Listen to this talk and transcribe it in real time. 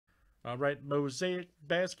All right, Mosaic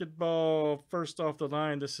basketball. First off the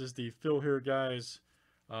line, this is the fill here, guys,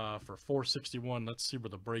 for 461. Let's see where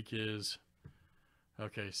the break is.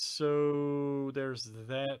 Okay, so there's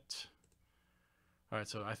that. All right,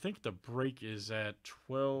 so I think the break is at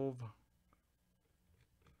 12.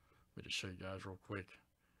 Let me just show you guys real quick.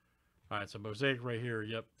 All right, so Mosaic right here.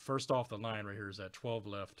 Yep, first off the line right here is at 12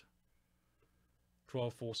 left.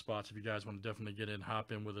 12 full spots if you guys want to definitely get in,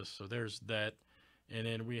 hop in with us. So there's that. And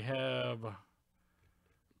then we have,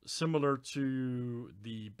 similar to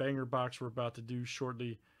the banger box we're about to do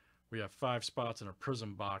shortly, we have 5 spots in a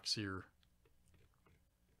prism box here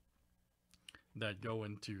that go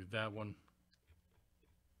into that one.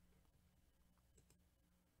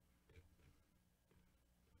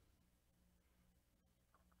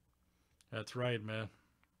 That's right, man.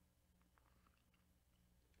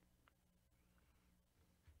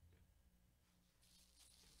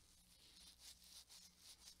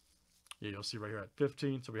 Yeah, you'll see right here at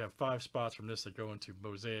 15. So we have 5 spots from this that go into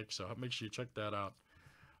Mosaic. So make sure you check that out.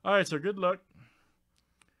 All right, so good luck.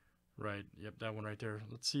 Right, yep, that one right there.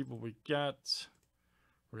 Let's see what we got.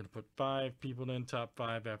 We're going to put 5 people in, top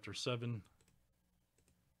 5 after 7.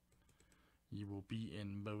 You will be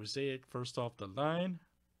in Mosaic first off the line.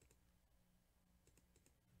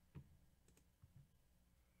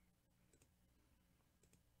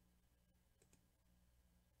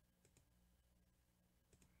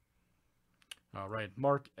 All right,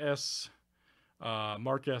 Mark S.,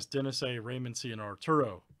 Dennis A., Raymond C., and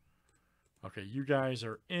Arturo. Okay, you guys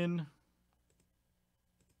are in.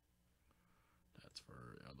 That's for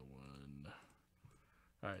the other one.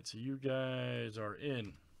 All right, so you guys are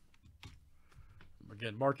in.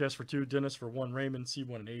 Again, Mark S. for 2, Dennis for 1, Raymond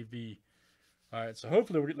C1, and AV. All right, so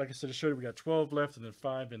hopefully, like I said, to show you, we got 12 left and then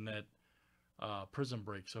 5 in that prism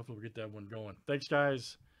break. So hopefully we get that one going. Thanks,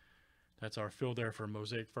 guys. That's our fill there for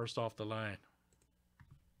Mosaic first off the line.